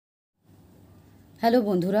Hello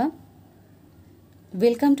বন্ধুরা,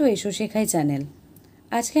 welcome to এসো শেখাই চ্যানেল।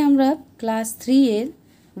 আজকে আমরা ক্লাস 3 এর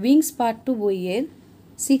উইংস পার্ট 2 বইয়ের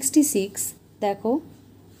 66 দেখো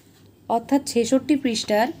অর্থাৎ 66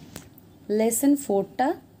 পৃষ্ঠার লেসন 4টা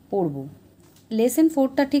পড়ব। লেসন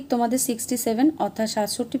 4টা ঠিক তোমাদের 67 অর্থাৎ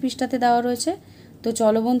 67 পৃষ্ঠাতে দেওয়া রয়েছে। তো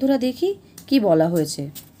চলো বন্ধুরা দেখি কি বলা হয়েছে।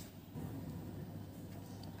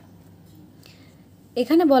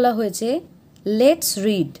 এখানে বলা হয়েছে লেটস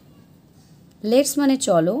রিড। লেটস মানে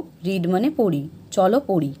চলো, রিড মানে পড়ি, চলো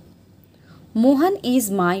পড়ি। মোহন ইজ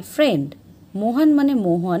মাই ফ্রেন্ড। মোহন মানে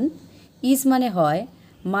মোহন, ইজ মানে হয়,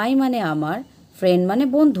 মাই মানে আমার, ফ্রেন্ড মানে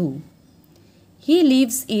বন্ধু। He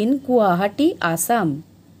lives in Guwahati, Assam.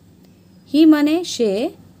 হি মানে সে,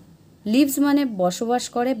 লিভস মানে বসবাস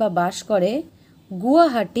করে বা বাস করে,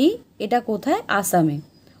 গুয়াহাটি এটা কোথায়? আসামে,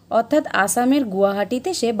 অর্থাৎ আসামের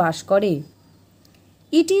গুয়াহাটিতে সে বাস করে।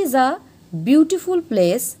 It is a beautiful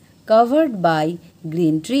place covered by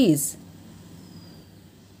green trees.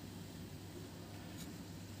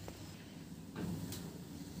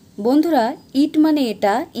 বন্ধুরা, ইট মানে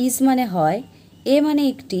এটা, ইজ মানে হয়, এ মানে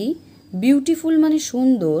একটি, বিউটিফুল মানে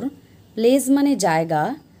সুন্দর, প্লেস মানে জায়গা,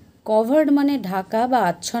 কভার্ড মানে ঢাকা বা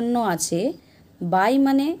আচ্ছন্ন আছে, বাই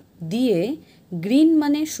মানে দিয়ে, গ্রিন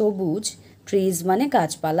মানে সবুজ, ট্রিজ মানে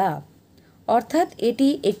গাছপালা। অর্থাৎ এটি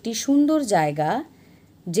একটি সুন্দর জায়গা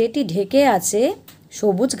যেটি ঢেকে আছে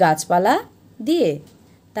সবুজ গাছপালা দিয়ে।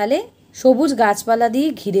 তাহলে সবুজ গাছপালা দিয়ে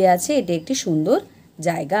ঘিরে আছে, এটি একটি সুন্দর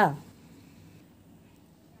জায়গা।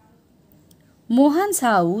 Mohan's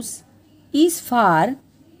house is far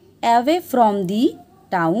away from the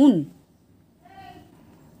town.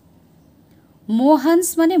 Mohan's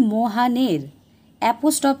মানে মোহানের,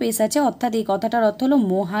 অ্যাপোস্ট্রফ এস আছে, অর্থাৎ এই কথাটার অর্থ হলো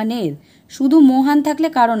মোহানের। শুধু মোহান থাকলে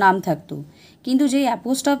কারো নাম থাকতো, কিন্তু যেই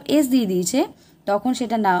অ্যাপোস্ট্রফ এস দিয়ে দিয়েছে তখন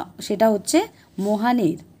সেটা হচ্ছে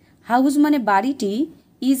মোহানের। হাউস মানে বাড়িটি,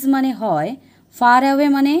 ইজ মানে হয়, ফার অ্যাওয়ে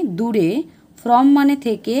মানে দূরে, ফ্রম মানে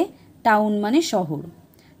থেকে, টাউন মানে শহর।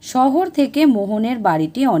 শহর থেকে মোহনের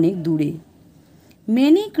বাড়িটি অনেক দূরে।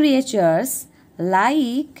 Many creatures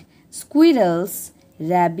like স্কুইরলস,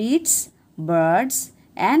 rabbits, birds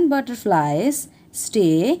and butterflies stay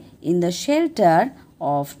in the shelter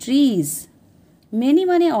of trees. Many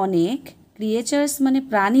মানে অনেক, ক্রিয়েচার্স মানে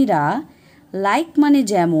প্রাণীরা, লাইক মানে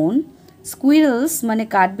যেমন, স্কুইরলস মানে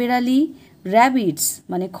কাঠবেড়ালি, র্যাবিটস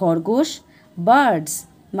মানে খরগোশ, বার্ডস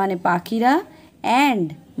মানে পাখিরা, অ্যান্ড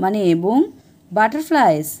মানে এবং,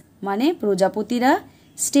 বাটারফ্লাইস মানে প্রজাপতিরা,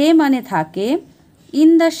 স্টে মানে থাকে, ইন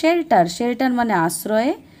দ্য শেল্টার, শেল্টার মানে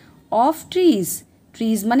আশ্রয়ে, অফ ট্রিজ,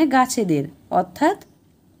 ট্রিজ মানে গাছেদের, অর্থাৎ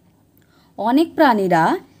অনেক প্রাণীরা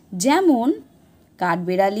যেমন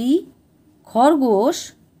কাঠবেড়ালি, খরগোশ,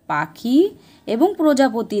 পাখি এবং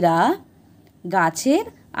প্রজাপতিরা গাছের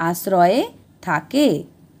আশ্রয়ে থাকে।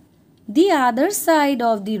 দি other side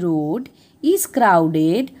of the road is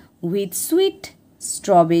crowded with sweet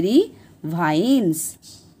strawberry vines.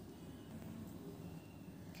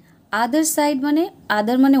 Other side মানে,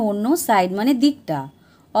 আদার মানে অন্য, সাইড মানে দিকটা,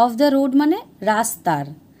 অফ দ্য রোড মানে রাস্তার,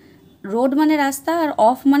 রোড মানে রাস্তা আর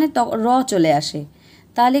অফ মানে র চলে আসে,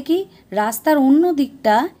 তাহলে কি রাস্তার অন্য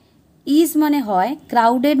দিকটা, ইজ মানে হয়,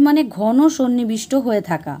 ক্রাউডেড মানে ঘন সন্নিবিষ্ট হয়ে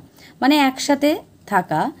থাকা মানে একসাথে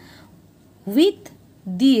থাকা, উইথ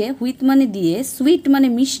দিয়ে, হুইথ মানে দিয়ে, সুইট মানে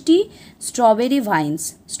মিষ্টি, স্ট্রবেরি ভাইন্স,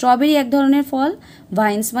 স্ট্রবেরি এক ধরনের ফল,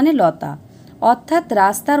 ভাইন্স মানে লতা, অর্থাৎ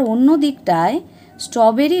রাস্তার অন্য দিকটায়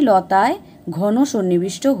স্ট্রবেরি লতায় ঘন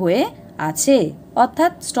সন্নিবিষ্ট হয়ে আছে,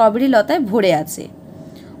 অর্থাৎ স্ট্রবেরি লতায় ভরে আছে।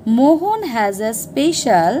 মোহন has a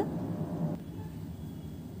special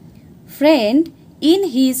friend in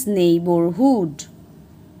his neighbourhood.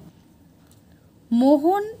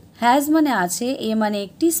 Mohan has মানে আছে, এ মানে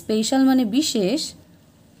একটি, স্পেশাল মানে বিশেষ,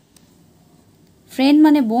 ফ্রেন্ড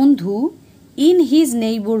মানে বন্ধু, ইন হিজ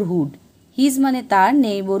নেইবরহুড, হিজ মানে তার,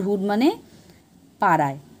 নেইবরহুড মানে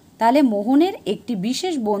পাড়ায়, তাহলে মোহনের একটি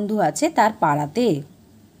বিশেষ বন্ধু আছে তার পাড়াতে।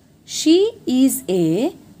 She is a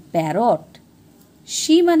parrot.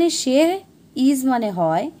 She মানে সে, ইজ মানে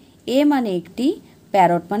হয়, এ মানে একটি,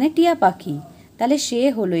 প্যারট মানে টিয়া পাখি, তাহলে সে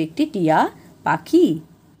হলো একটি টিয়া পাখি।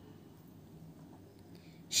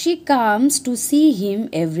 She comes to see him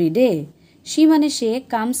every day. She মানে সে,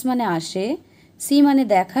 কামস মানে আসে, সি মানে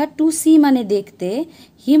দেখা, টু সি মানে দেখতে,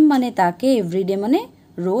 হিম মানে তাকে, এভরিডে মানে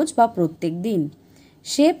রোজ বা প্রত্যেক দিন,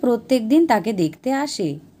 সে প্রত্যেক দিন তাকে দেখতে আসে।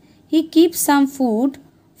 He keeps some food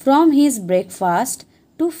from his breakfast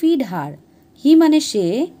to feed হার। হি মানে সে,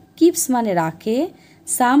 কিপস মানে রাখে,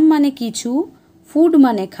 সাম মানে কিছু, ফুড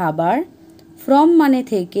মানে খাবার, ফ্রম মানে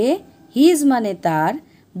থেকে, হিজ মানে তার,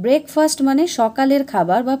 ব্রেকফাস্ট মানে সকালের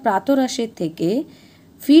খাবার বা প্রাতরাশের থেকে,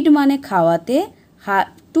 ফিড মানে খাওয়াতে,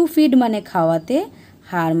 টু ফিড মানে খাওয়াতে,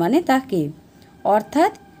 হার মানে তাকে,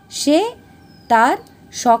 অর্থাৎ সে তার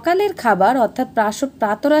সকালের খাবার অর্থাৎ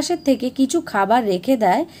প্রাতরাশের থেকে কিছু খাবার রেখে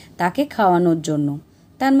দেয় তাকে খাওয়ানোর জন্য।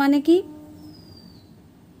 তার মানে কি?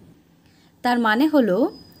 তার মানে হলো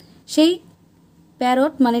সেই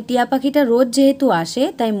প্যারট মানে টিয়া পাখিটা রোজ যেহেতু আসে,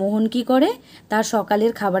 তাই মোহন কি করে, তার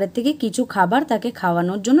সকালের খাবারের থেকে কিছু খাবার তাকে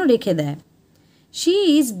খাওয়ানোর জন্য রেখে দেয়। She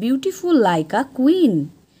is beautiful like a queen.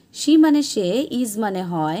 She মানে সে, ইজ মানে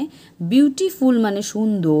হয়, বিউটিফুল মানে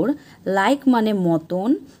সুন্দর, লাইক মানে মতন,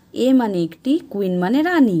 এ মানে একটি, কুইন মানে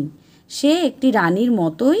রানী। সে একটি রানীর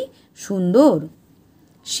মতোই সুন্দর।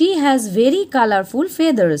 She has very colourful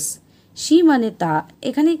feathers. She মানে তা,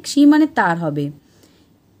 এখানে শি মানে তার হবে,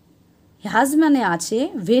 হ্যাজ মানে আছে,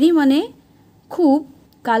 ভেরি মানে খুব,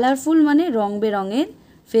 কালারফুল মানে রং বেরঙের,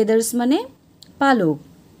 ফেদার্স মানে পালক।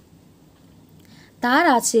 তার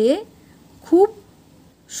আছে খুব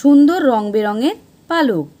সুন্দর রং বেরঙের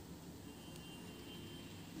পালক।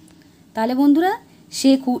 তাহলে বন্ধুরা,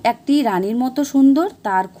 সে একটি রানীর মতো সুন্দর,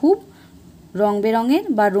 তার খুব রং বেরঙের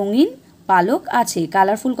বা রঙিন পালক আছে।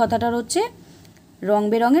 কালারফুল কথাটার হচ্ছে রং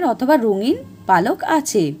বেরঙের অথবা রঙিন পালক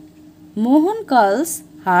আছে। মোহন কলস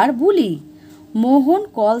হার বুলি। মোহন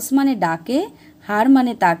কলস মানে ডাকে, হার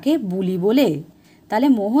মানে তাকে, বুলি বলে। তাহলে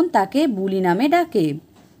মোহন তাকে বুলি নামে ডাকে।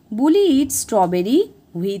 বুলি ইট স্ট্রবেরি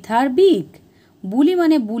উইথ হার বিক। বুলি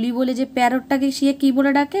মানে বুলি বলে যে প্যারটটাকে সে কী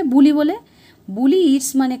বলে ডাকে, বুলি বলে। বুলি ইটস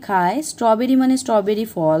মানে খায়, স্ট্রবেরি মানে স্ট্রবেরি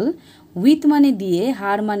ফল, উইথ মানে দিয়ে,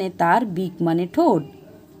 হার মানে তার, বিক মানে ঠোঁট।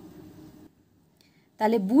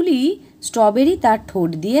 তাহলে বুলি স্ট্রবেরি তার ঠোঁট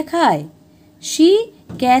দিয়ে খায়। She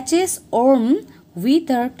catches warm with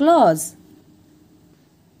her clause.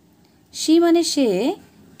 She মানে সে,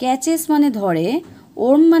 ক্যাচেস মানে ধরে,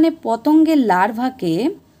 ওর্ম মানে পতঙ্গের লার্ভাকে,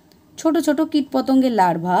 ছোট ছোট কীট পতঙ্গের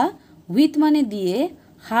লার্ভা, উইথ মানে দিয়ে,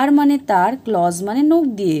 হার মানে তার, ক্লজ মানে নখ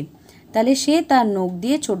দিয়ে। তাহলে সে তার নখ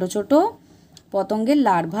দিয়ে ছোট ছোট পতঙ্গের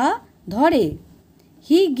লার্ভা ধরে।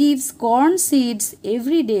 He gives corn seeds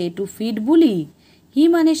every day to feed বুলি। হি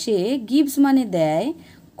মানে সে, গিভস মানে দেয়,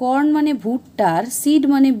 কর্ন মানে ভুট্টার, সিড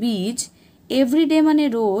মানে বীজ, এভরিডে মানে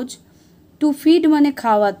রোজ, টু ফিড মানে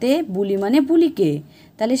খাওয়াতে, বুলি মানে বুলিকে।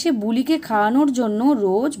 তাহলে সে বুলিকে খাওয়ানোর জন্য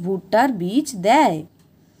রোজ ভুট্টার বীজ দেয়।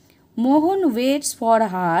 মোহন waits for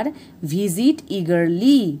her visit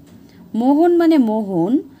eagerly. মোহন মানে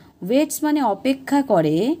মোহন, ওয়েটস মানে অপেক্ষা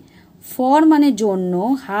করে, ফর মানে জন্য,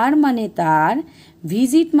 হার মানে তার,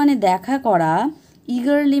 ভিজিট মানে দেখা করা,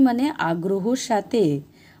 ইগারলি মানে আগ্রহর সাথে।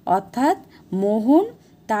 অর্থাৎ মোহন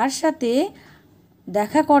তার সাথে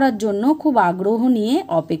দেখা করার জন্য খুব আগ্রহ নিয়ে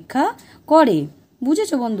অপেক্ষা করে।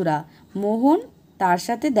 বুঝেছো বন্ধুরা? মোহন তার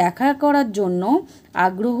সাথে দেখা করার জন্য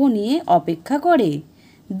আগ্রহ নিয়ে অপেক্ষা করে।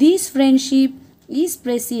 This friendship is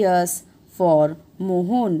precious for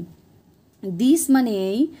Mohan. This মানে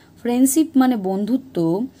এই, ফ্রেন্ডশিপ মানে বন্ধুত্ব,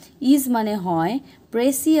 ইজ মানে হয়,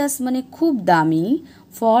 প্রেসিয়াস মানে খুব দামি,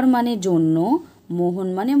 ফর মানে জন্য, মোহন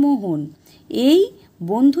মানে মোহন। এই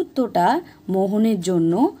বন্ধুত্বটা মোহনের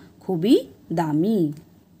জন্য খুবই দামি।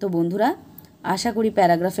 তো বন্ধুরা, আশা করি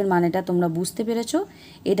প্যারাগ্রাফের মানেটা তোমরা বুঝতে পেরেছো।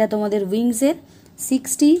 এটা তোমাদের উইংসের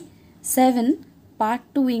 67 পার্ট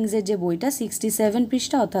 2 উইংসের যে বইটা 67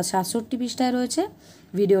 পৃষ্ঠা অর্থাৎ 67 পৃষ্ঠায় রয়েছে।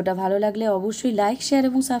 ভিডিওটা ভালো লাগলে অবশ্যই লাইক, শেয়ার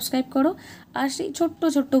এবং সাবস্ক্রাইব করো। আর সেই ছোট্ট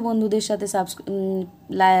ছোট্ট বন্ধুদের সাথে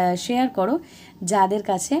শেয়ার করো যাদের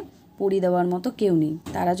কাছে পড়িয়ে দেওয়ার মতো কেউ নেই।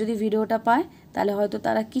 তারা যদি ভিডিওটা পায় তাহলে হয়তো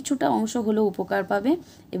তারা কিছুটা অংশ হলেও উপকার পাবে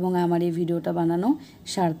এবং আমার এই ভিডিওটা বানানো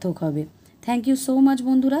সার্থক হবে। থ্যাংক ইউ সো মাচ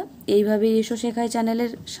বন্ধুরা। এইভাবেই এসো শেখাই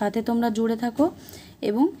চ্যানেলের সাথে তোমরা জুড়ে থাকো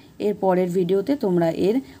এবং এর পরের ভিডিওতে তোমরা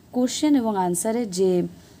এর কোশ্চেন এবং আনসারের যে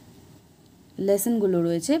লেসনগুলো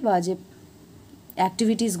রয়েছে বা যে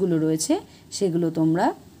অ্যাক্টিভিটিসগুলো রয়েছে সেগুলো তোমরা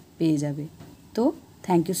পেয়ে যাবে। তো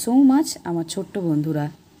থ্যাংক ইউ সো মাচ আমার ছোট্ট বন্ধুরা।